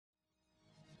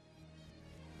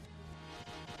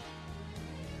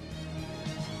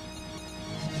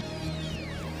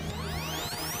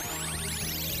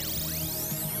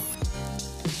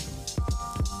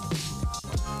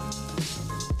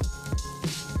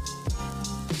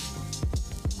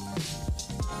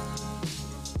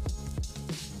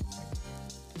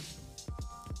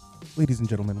Ladies and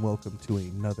gentlemen, welcome to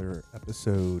another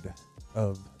episode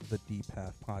of the D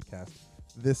Path podcast.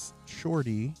 This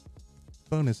shorty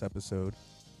bonus episode,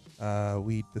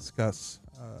 we discuss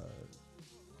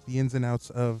the ins and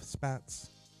outs of spats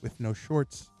with no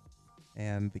shorts,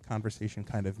 and the conversation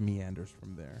kind of meanders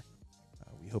from there.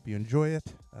 We hope you enjoy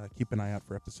it. Keep an eye out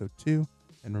for episode 2,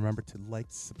 and remember to like,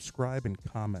 subscribe, and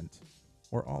comment.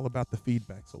 We're all about the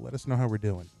feedback, so let us know how we're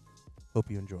doing. Hope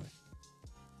you enjoy.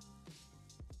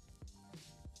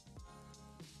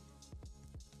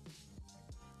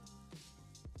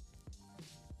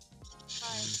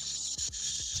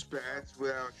 Spats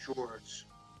without shorts.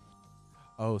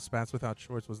 Oh, spats without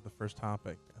shorts was the first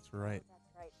topic. That's right. That's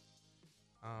right.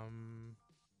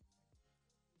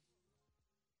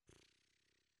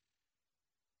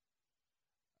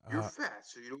 You're fat,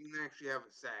 so you don't actually have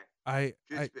a sack. I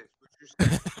Just spits, but you're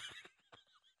sack.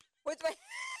 What's my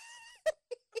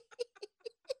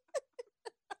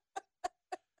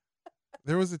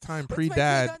there was a time what's my take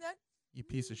pre-dad, on that? you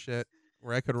piece of shit,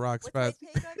 where I could rock What's my spats.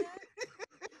 take on that?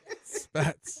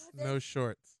 Spats, no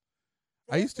shorts.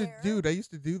 I used to do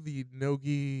the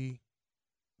Nogi,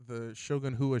 the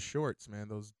Shogun Hua shorts, man.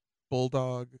 Those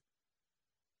bulldog.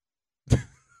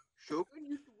 Shogun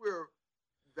used to wear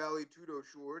Valley Tudo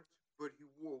shorts, but he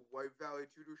wore white Valley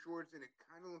Tudo shorts, and it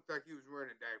kind of looked like he was wearing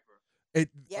a diaper.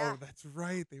 Yeah. Oh, that's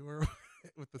right. They were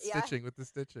with the Yeah. stitching.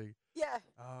 Yeah,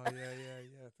 Oh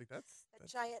yeah. It's like that's a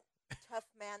giant tough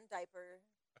man diaper.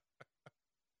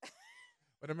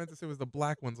 what I meant to say was the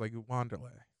black ones like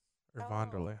Wanderlei or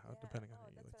Wanderlei, Yeah. depending on how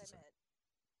That's you like what to I say. meant.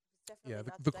 It's definitely Yeah,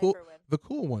 not the the cool diaper one. the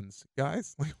cool ones,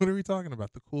 guys. Like, what are we talking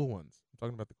about? The cool ones. I'm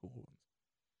talking about the cool ones.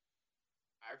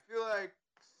 I feel like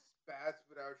spats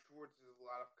without shorts is a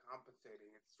lot of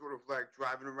compensating. It's sort of like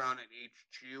driving around an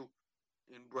HQ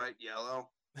in bright yellow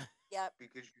Yep.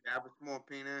 because you have a small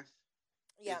penis.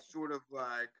 Yep. It's sort of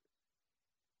like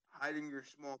hiding your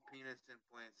small penis in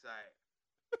plain sight.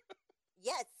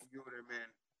 Yes. You know what I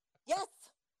mean? Yes.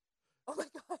 Oh my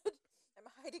god. I'm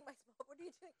hiding my small. What are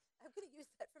you doing? I'm going to use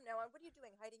that from now on. What are you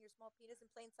doing? Hiding your small penis in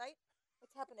plain sight?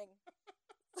 What's happening?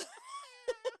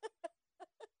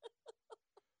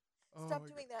 Stop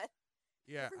doing that.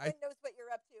 Yeah, Everyone knows what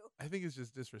you're up to. I think it's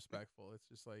just disrespectful. It's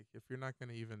just like if you're not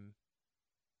gonna even,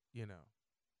 you know,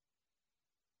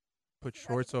 put You're not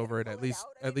shorts even over it, gonna at pull least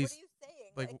out? I mean, what are you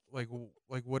saying?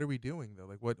 like what are we doing though?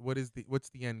 Like what's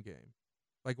the end game?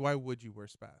 Like why would you wear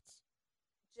spats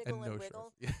Jiggle and and no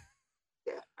wiggle. shorts? Yeah.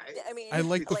 Yeah, I mean, I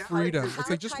like the like freedom. How It's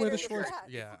like just tight wear are the your shorts.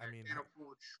 straps? Yeah, I mean, can't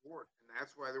afford shorts, and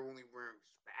that's why they're only wearing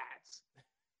spats.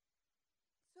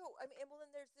 So, I mean, well,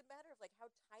 then there's the matter of like how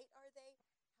tight are they?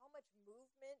 How much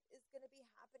movement is going to be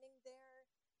happening there?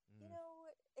 You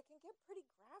know, it can get pretty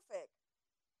graphic.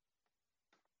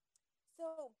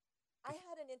 So, I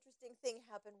had an interesting thing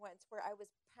happen once where I was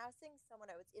passing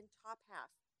someone. I was in top half,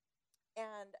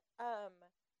 and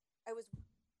I was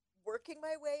working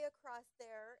my way across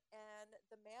there, and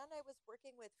the man I was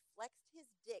working with flexed his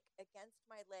dick against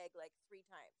my leg like 3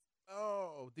 times.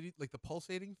 oh, did he like the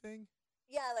pulsating thing?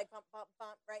 Yeah, like bump, bump,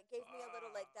 bump, right? Gave me a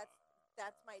little like that's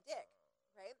my dick,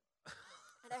 right?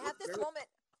 And I have this moment.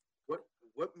 What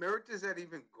merit does that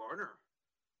even garner?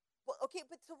 Well, okay,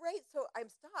 but so right, so I'm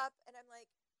stopped and I'm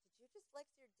like, did you just flex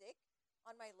your dick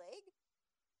on my leg?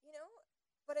 You know,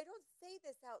 but I don't say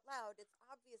this out loud. It's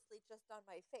obviously just on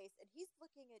my face, and he's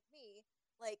looking at me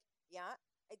like, yeah,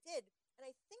 I did. And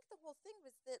I think the whole thing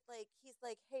was that like he's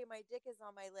like, hey, my dick is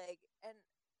on my leg, and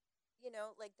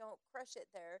like don't crush it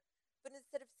there. But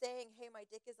instead of saying, hey, my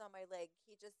dick is on my leg,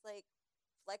 he just like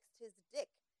flexed his dick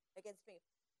against me.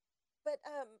 But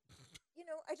I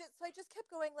just kept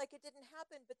going like it didn't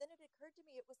happen. But then it occurred to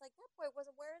me it was like that boy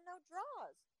wasn't wearing no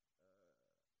drawers.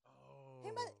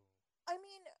 Hey, Oh. I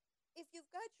mean, if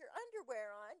you've got your underwear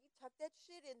on, you tuck that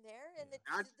shit in there, and it's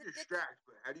Not to the dick. distract,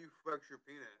 but how do you flex your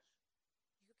penis?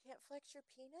 You can't flex your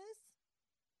penis.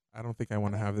 I don't think I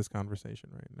want to have this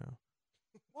conversation right now.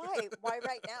 Why? Why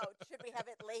right now? Should we have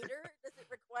it later? Does it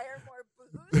require more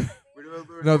booze?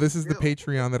 No, this is the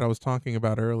Patreon that I was talking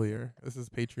about earlier. This is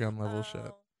Patreon level shit.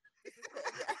 Yeah.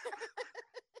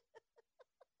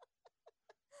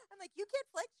 I'm like, you can't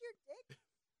flex your dick.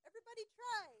 Everybody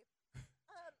try.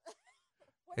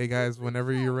 Hey guys,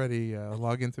 whenever you're ready,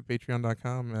 log into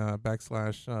patreon.com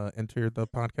 / enter the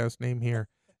podcast name here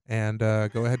and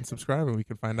go ahead and subscribe, and we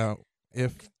can find out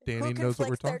if Danny knows what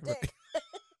we're talking about.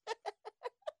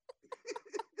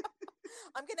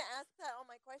 I'm gonna ask that on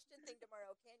my question thing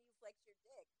tomorrow. Can you flex your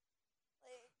dick?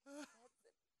 Like,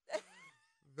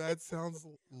 that sounds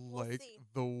like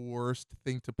the worst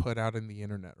thing to put out in the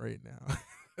internet right now. I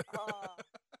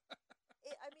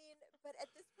mean, but at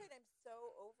this point, I'm so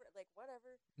over it. Like,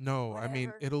 whatever. No, I mean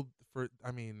whatever. it'll for.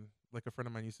 I mean, like a friend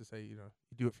of mine used to say, you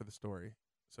do it for the story.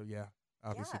 So yeah,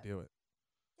 obviously Yeah, do it.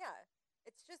 yeah.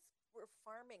 It's just we're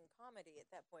farming comedy at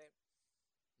that point.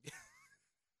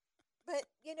 But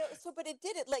but it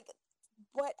did it. Like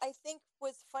what I think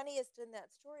was funniest in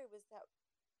that story was that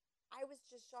I was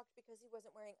just shocked because he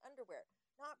wasn't wearing underwear,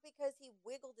 not because he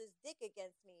wiggled his dick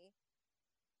against me.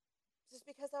 Just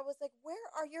because I was like, "Where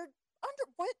are your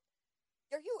What?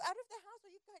 Are you out of the house? Or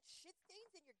you got shit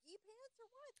stains in your gi pants or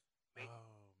what?" Wait,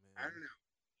 Oh I man. don't know.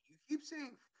 You keep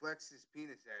saying flex his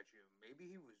penis at you. Maybe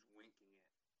he was winking it.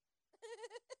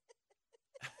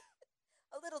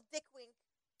 A little dick wink,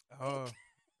 wink. Oh,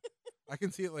 I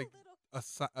can see it A like little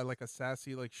like a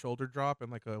sassy like shoulder drop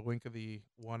and like a wink of the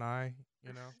one eye.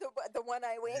 the one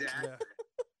eye wink. Yeah. Exactly.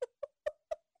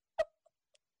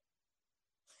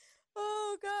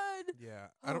 Oh god. Yeah.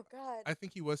 I Oh don't. god. I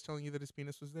think he was telling you that his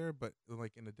penis was there, but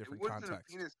like in a It different wasn't a context.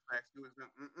 penis flex. It was a.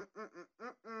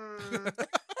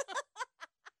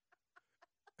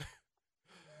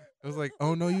 It was like,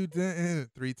 oh no, you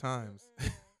didn't 3 times.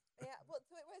 Yeah. Well,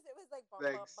 so it was like bump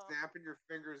Like bump bump. snapping your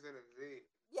fingers in a Z.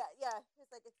 Yeah, yeah. He was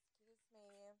like, "Excuse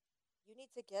me, you need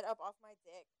to get up off my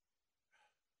dick."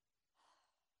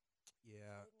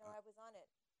 Yeah. I didn't know I was on it.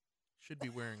 Should be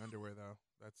wearing underwear though.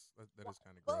 That Well, is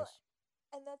kind of well, gross.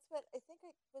 and that's what I think.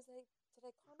 I did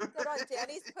I comment that on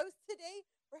Danny's post today,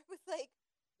 where I was like,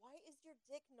 "Why is your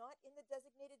dick not in the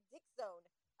designated dick zone?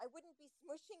 I wouldn't be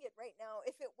smushing it right now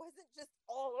if it wasn't just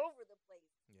all over the place."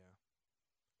 Yeah.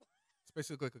 It's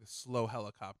basically like a slow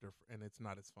helicopter, and it's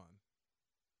not as fun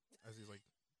as he's like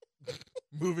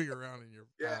moving around in your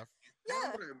Yeah, path. it's kind of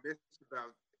Yeah, what I miss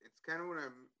about. It's kind of what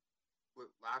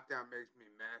lockdown makes me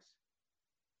miss.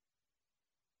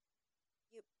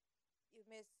 you you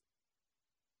miss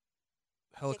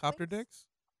dick Helicopter winks, dicks?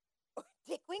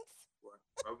 dick winks. What?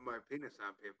 Rubbing my penis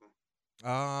on people.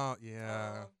 Oh,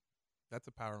 yeah. Oh, That's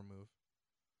a power move.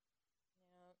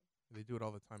 yeah. They do it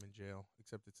all the time in jail,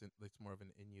 except it's more of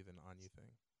an in you than on you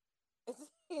thing.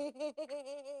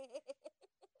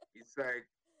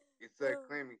 It's like Oh,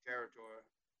 claiming territory.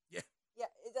 Yeah. yeah,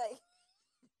 it's like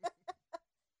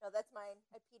no, that's mine.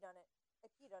 I peed on it. I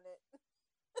peed on it.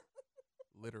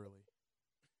 Literally.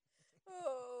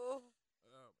 Oh.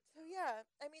 Oh So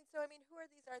I mean, who are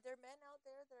these? Are there men out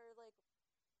there that are like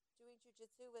doing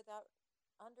jujitsu without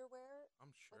underwear,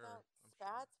 I'm sure. without I'm sure.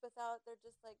 spats, without they're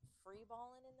just like free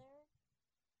balling in there?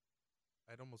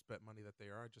 I'd almost bet money that they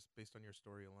are just based on your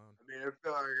story alone. I mean, I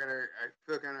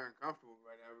feel kind of uncomfortable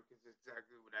right now because it's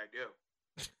exactly what I do.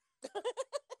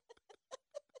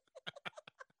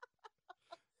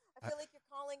 I I feel like you're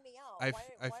calling me out. I, Why? f-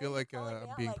 I Why are feel you like calling me I'm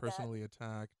out being like that? personally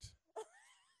attacked.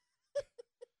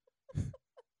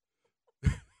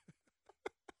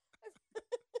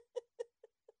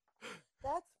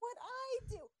 That's what I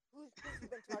do. Who've you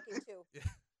been talking to? Yeah.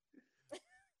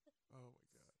 Oh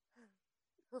my god.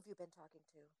 Who have you been talking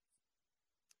to?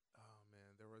 Oh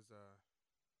man, there was a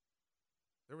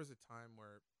time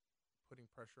where putting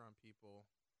pressure on people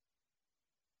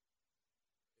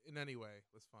in any way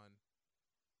was fun.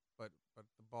 But the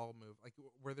ball move, like,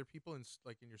 were there people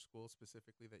like in your school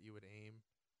specifically that you would aim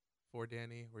for,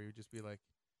 Danny, where you would just be like,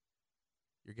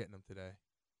 "You're getting them today."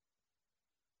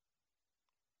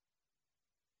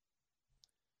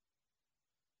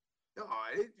 No,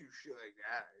 I didn't do shit like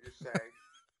that. I just say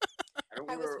I don't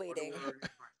I was wear waiting. underwear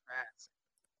underneath my spats.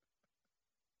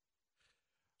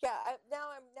 Yeah.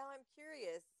 Now I'm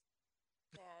curious,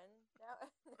 man. Now,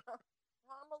 now,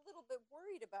 now I'm a little bit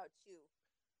worried about you,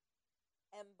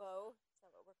 M.Bo. Is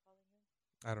that what we're calling him?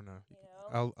 I don't know. You know,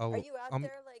 I'll are I'll you out I'm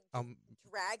there like just I'm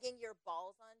dragging your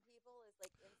balls on people as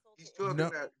like insult to He's talking no.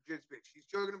 injury? about just bitch. He's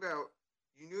talking about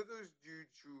those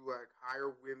dudes who like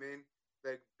hire women,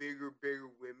 like bigger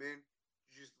women, to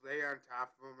just lay on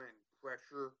top of them and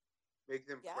make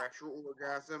them Yeah, pressure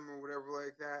orgasm or whatever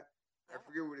like that. I yeah.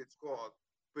 forget what it's called,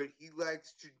 but he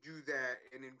likes to do that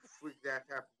and inflict that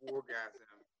type of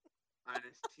orgasm on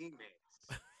his teammates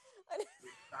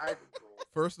with side control.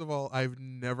 First of all, I've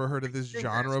never heard I of this think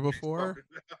that's genre what he's before. talking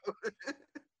about.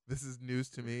 This is news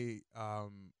to me.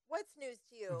 What's news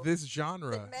to you? This That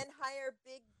genre. men hire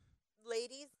big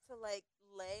ladies to like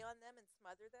lay on them and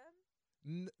smother them?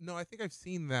 No, I think I've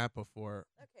seen that before,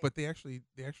 Okay, but they actually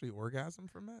orgasm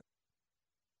from it.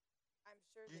 I'm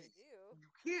sure you, they do.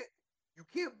 you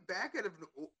can't back out of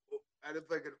out of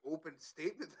like an open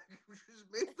statement like you just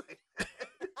made like that.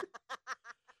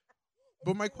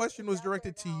 But my question It's was out there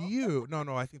directed to now. you. No,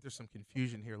 no, I think there's some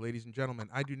confusion here, ladies and gentlemen.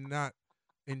 I do not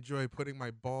enjoy putting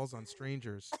my balls on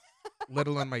strangers, let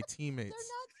alone my They're teammates.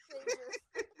 not strangers.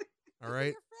 All These are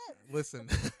right. your friends. Listen,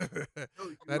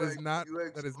 No, that is not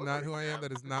who I am.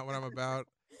 That is not what I'm about.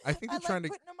 I think I they're like trying to.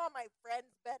 putting them on my friends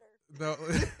better. No,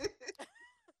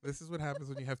 this is what happens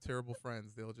when you have terrible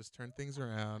friends. They'll just turn things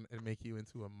around and make you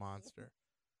into a monster.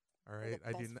 All We're the right, best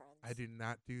I do friends.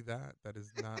 not do that. That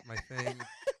is not my thing.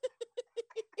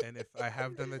 And if I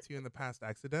have done that to you in the past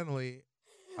accidentally,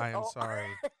 I am Oh, sorry.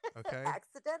 Okay,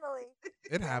 accidentally.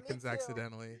 it Yeah, me happens too.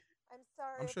 accidentally. I'm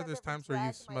I'm sorry if sure I've there's ever times where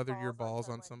you've dragged my smothered your balls on balls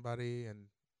on someone. somebody and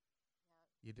Yeah,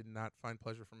 you did not find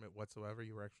pleasure from it whatsoever.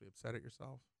 You were actually upset at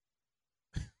yourself.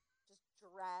 just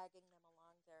dragging them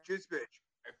along there. Just bitch.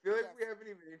 I feel like Yes, we haven't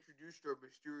even introduced our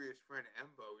mysterious friend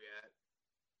M.Bo yet.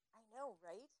 I know,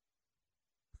 right?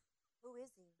 Who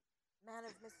is he? Man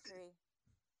of mystery.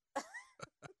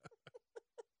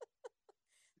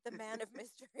 The man of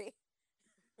mystery.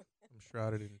 I'm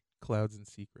shrouded in clouds and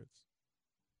secrets.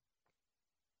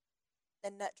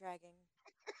 The nut dragging.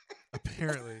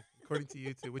 Apparently, according to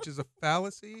you two, which is a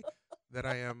fallacy that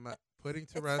I am putting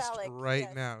to It's rest phallic. right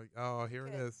Yes. now. Oh, here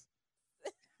it Good. is.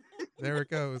 There it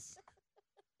goes.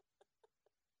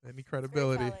 Any It's very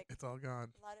credibility, phallic. it's all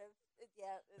gone. A lot of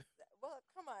yeah. Well,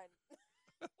 come on.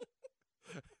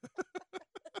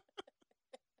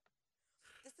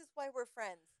 This is why we're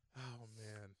friends. Oh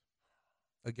man.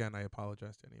 Again, I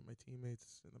apologize to any of my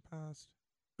teammates in the past.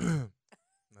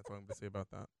 That's all I'm going to say about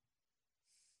that.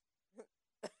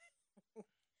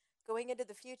 Going into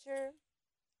the future,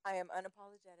 I am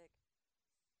unapologetic.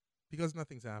 Because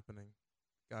nothing's happening,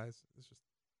 guys. It's just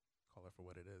call it for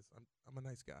what it is. I'm a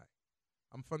nice guy.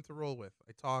 I'm fun to roll with.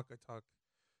 I talk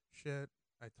shit.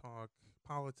 I talk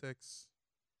politics.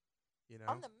 You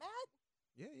On know. the mat?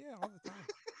 Yeah, all the time.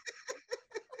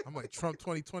 I'm like Trump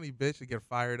 2020, bitch. I get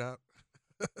fired up.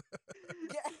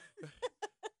 Yeah.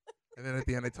 And then at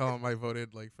the end, I tell him I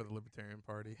voted like for the Libertarian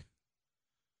Party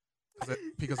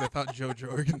because I thought Joe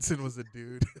Jorgensen was a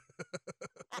dude.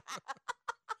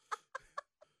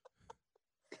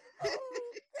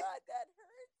 Oh God, that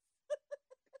hurts.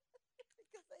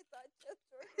 Because I thought Joe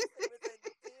Jorgensen was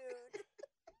a dude.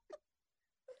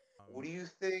 What do you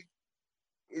think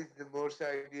is the most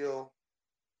ideal,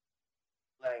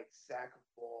 like, sack of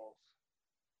balls?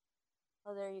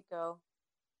 Oh, there you go.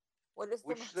 What is the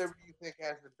Which most? celebrity do you think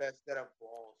has the best set of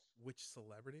balls? Which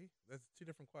celebrity? That's two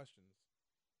different questions.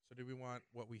 So, do we want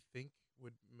what we think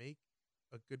would make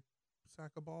a good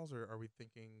sack of balls, or are we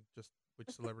thinking just which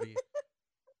celebrity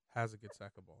has a good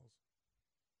sack of balls?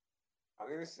 I'm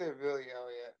gonna say Billy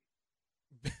Elliot.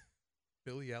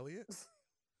 Billy Elliot?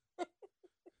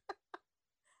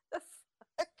 The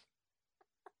fuck?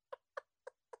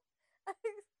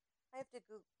 I have to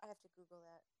Google. I have to Google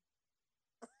that.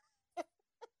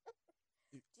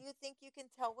 Do you think you can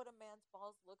tell what a man's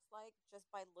balls looks like just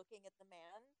by looking at the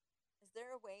man? Is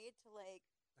there a way to like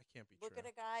That can't be look true. at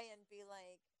a guy and be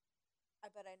like, I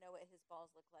bet I know what his balls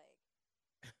look like?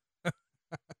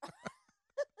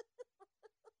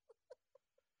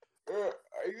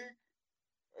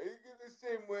 I think in the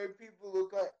same way people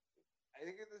look like. I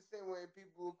think in the same way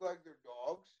people look like their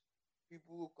dogs,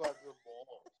 people look like their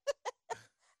balls.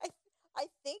 I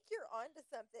think you're onto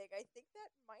something. I think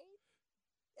that might.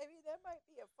 I mean, that might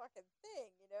be a fucking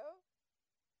thing, you know?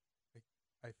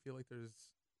 I feel like there's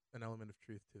an element of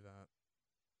truth to that.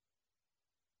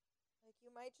 Like you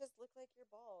might just look like your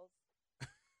balls.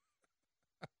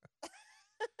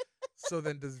 So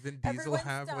then, does Vin Diesel Everyone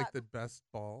have like stop. the best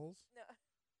balls? No,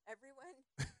 everyone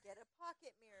get a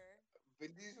pocket mirror.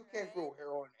 Vin Diesel can't Right? grow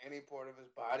hair on any part of his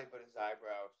body but his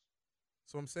eyebrows.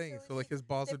 So I'm saying, So so like his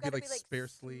balls they've would be got to like be like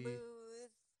sparsely,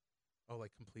 smooth. oh,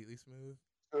 like completely smooth.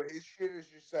 So his shit is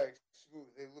just like smooth.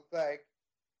 They look like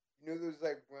those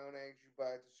like brown eggs you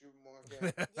buy at the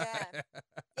supermarket. Yeah,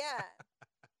 yeah.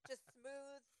 Just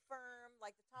smooth, firm,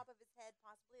 like the top of his head,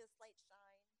 possibly a slight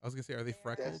shine I was gonna say, are they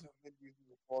there. That's freckled? what Vin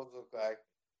Diesel's balls look like.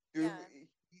 Dude, Yeah.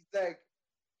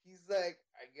 he's like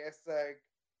I guess like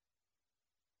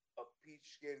a peach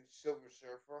skinned silver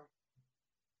surfer.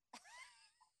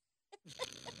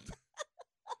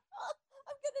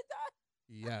 I'm gonna die.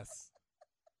 Yes,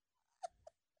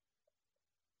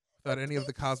 A without any of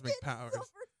the peach cosmic skin powers.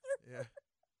 silver Yeah.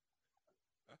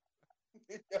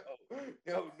 surfer.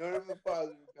 No, none of the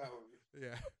positive powers.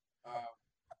 Yeah. Um,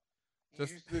 he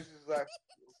Just just lives his life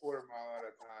a quarter mile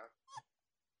at a time.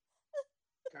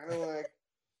 Kind of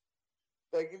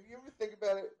like if you ever think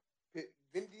about it,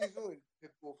 Vin Diesel and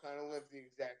Pitbull kind of live the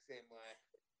exact same life.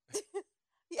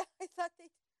 Yeah, I thought they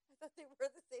were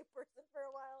the same person for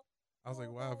a while. I was like,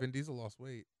 Oh wow, god. Vin Diesel lost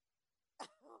weight.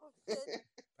 Oh shit.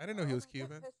 I didn't know he Oh was my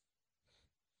Cuban. gosh.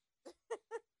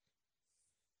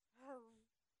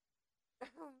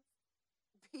 um,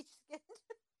 peach skin.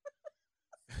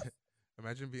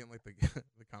 Imagine being like the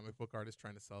the comic book artist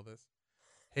trying to sell this.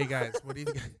 Hey guys, what do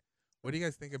you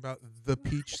guys think about the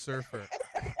Peach Surfer?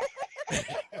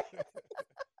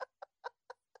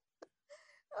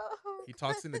 Oh, He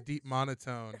talks in a deep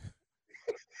monotone,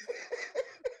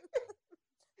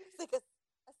 it's like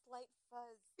a slight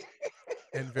fuzz.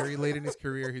 and very late in his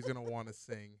career, he's gonna want to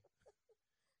sing.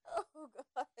 Oh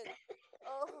God.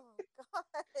 Oh God.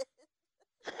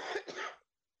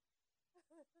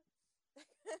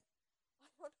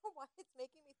 I don't know why it's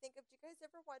making me think of. Do you guys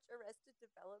ever watch Arrested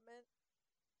Development?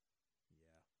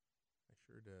 Yeah, I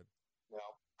sure did.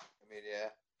 No, I mean, yeah.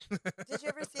 Did you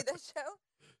ever see that show?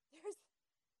 There's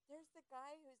there's the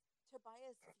guy who's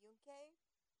Tobias Funke,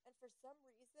 and for some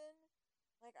reason,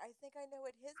 like I think I know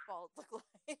what his balls look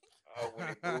like. Oh, when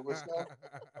he blew himself.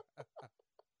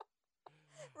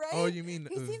 Oh, Right? you mean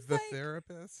He seems the like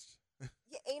therapist?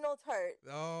 yeah, anal tart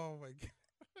Oh my god.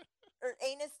 or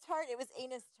anus tart. It was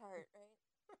anus tart, right?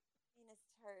 Anus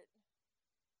tart.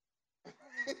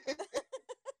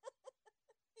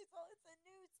 He's all, it's a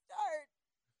new start.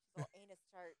 She's all anus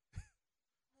tart.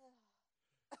 God.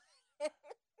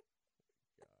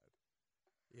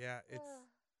 Yeah, it's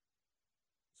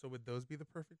so would those be the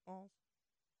perfect balls?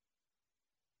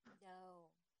 No,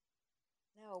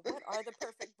 no. What are the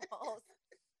perfect balls?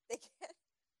 They can't.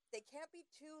 They can't be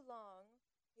too long,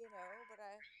 you know. But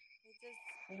they just.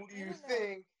 Who do I you don't know.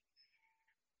 think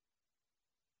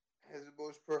has the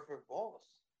most perfect balls?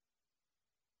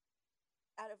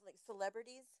 Out of like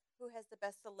celebrities, who has the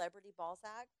best celebrity ball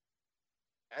sack?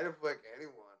 Out of like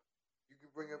anyone, you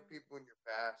could bring up Mm. people in your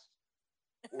past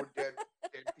or dead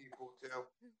people too.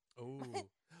 Oh,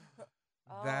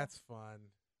 Oh, that's fun.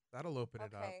 That'll open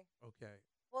it up. okay. Okay.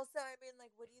 Well, so I mean,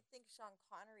 like, what do you think Sean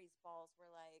Connery's balls were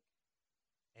like?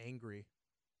 Angry.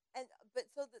 And but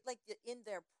so that like in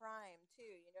their prime too,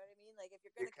 you know what I mean? Like if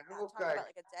you're They gonna kind of not look talk about like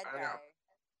like a dead I don't know, guy,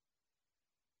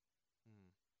 Hmm.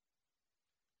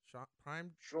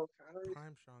 Prime Sean Connery.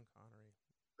 prime Sean Connery.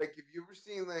 Like, have you ever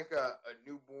seen like a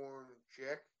newborn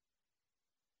chick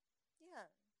yeah,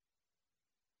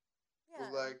 with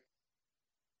yeah, like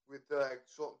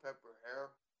salt and pepper hair?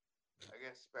 I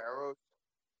guess sparrows,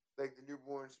 like the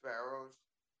newborn sparrows.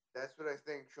 That's what I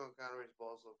think Sean Connery's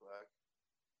balls look like.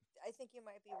 I think you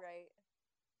might be right.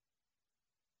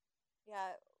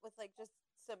 Yeah, with like just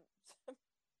some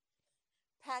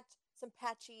some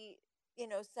patchy,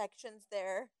 sections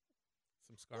there,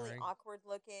 Some really scarring. awkward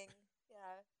looking.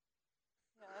 Yeah,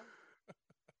 yeah.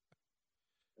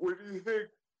 What do you think?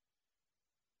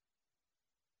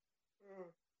 Uh,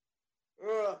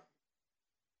 uh,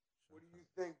 Sean what do you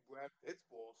Connery. think Brad Pitt's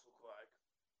balls look like?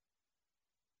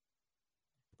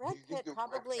 Do Brad you think Pitt they're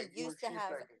probably rectangular used to shaped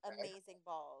have like his head? amazing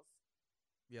balls.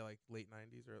 Yeah, like late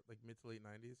 '90s or like mid to late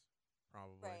 '90s,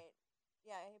 probably. Right.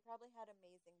 Yeah, he probably had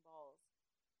amazing balls.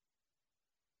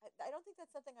 I don't think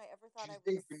that's something I ever Do thought you I would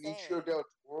think Benicio say. del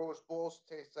Toro's balls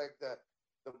taste like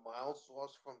the mild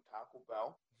sauce from Taco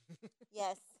Bell?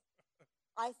 Yes,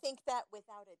 I think that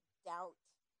without a doubt.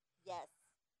 Yes.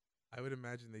 I would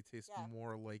imagine they taste Yeah.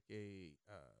 more like a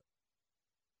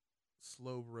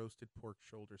slow roasted pork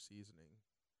shoulder seasoning.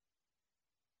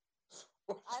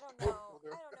 I don't know.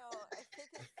 I don't know. I think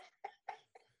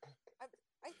I,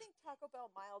 I think Taco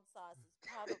Bell mild sauce is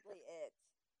probably it.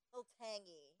 A little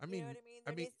tangy. I You know mean, what I mean?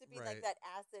 There needs to be like right? that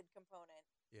acid component.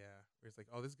 Yeah, where it's like,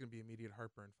 oh, this is gonna be immediate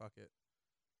heartburn. Fuck it.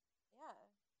 Yeah.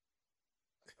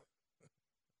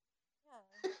 Yeah.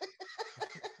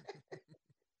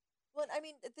 Well, I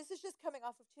mean, this is just coming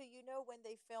off of too. You know when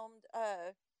they filmed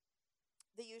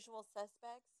The Usual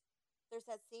Suspects? There's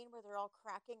that scene where they're all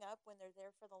cracking up when they're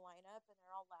there for the lineup and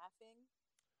they're all laughing.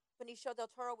 Benicio del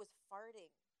Toro was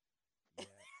farting. Yeah,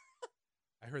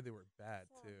 I heard they were bad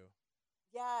So too.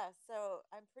 yeah, so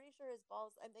I'm pretty sure his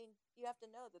balls. I mean, you have to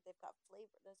know that they've got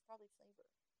flavor. There's probably flavor.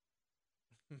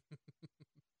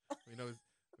 we know his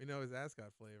we know his ass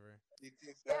got flavor. They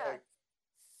taste Yeah. like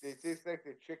they taste like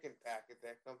the chicken packet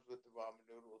that comes with the ramen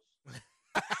noodles.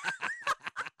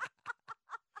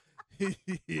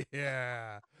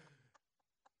 Yeah,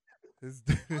 his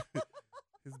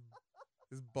his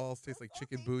his balls taste like So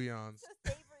chicken savory. So bouillons.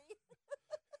 savory.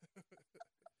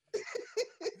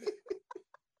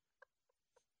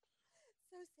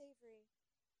 So savory.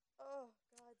 Oh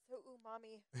God, so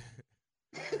umami.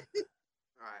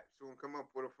 All right, so we'll come up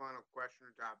with a final question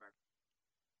or topic.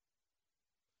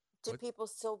 Do What? people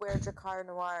still wear Dracar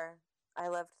Noir? I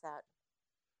loved that.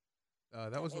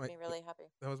 That That was made my me really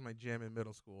happy. that was my jam in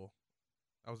middle school.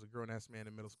 I was a grown ass man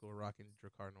in middle school rocking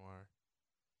Dracar Noir.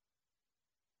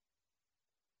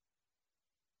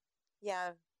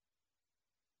 Yeah,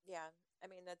 yeah. I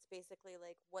mean, that's basically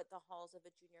like what the halls of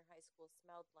a junior high school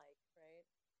smelled like, right?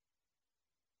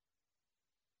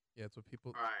 Yeah, it's what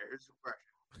people. All right, here's the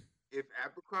question: if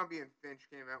Abercrombie and Finch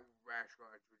came out with rash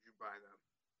guards, would you buy them?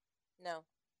 No.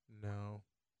 No,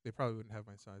 they probably wouldn't have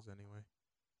my size anyway.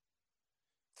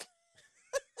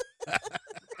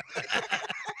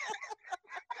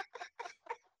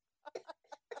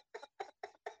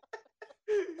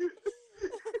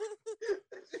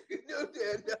 No,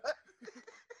 Dan.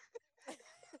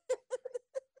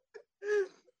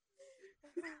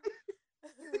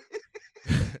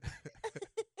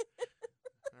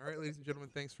 All right, ladies and gentlemen,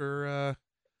 thanks for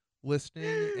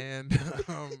listening, and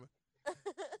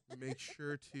make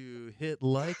sure to hit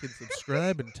like and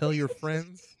subscribe and tell your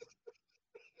friends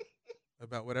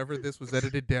about whatever this was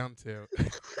edited down to.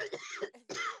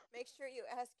 Make sure you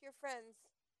ask your friends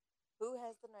who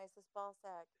has the nicest ball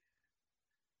sack.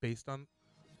 Based on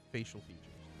facial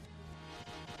features.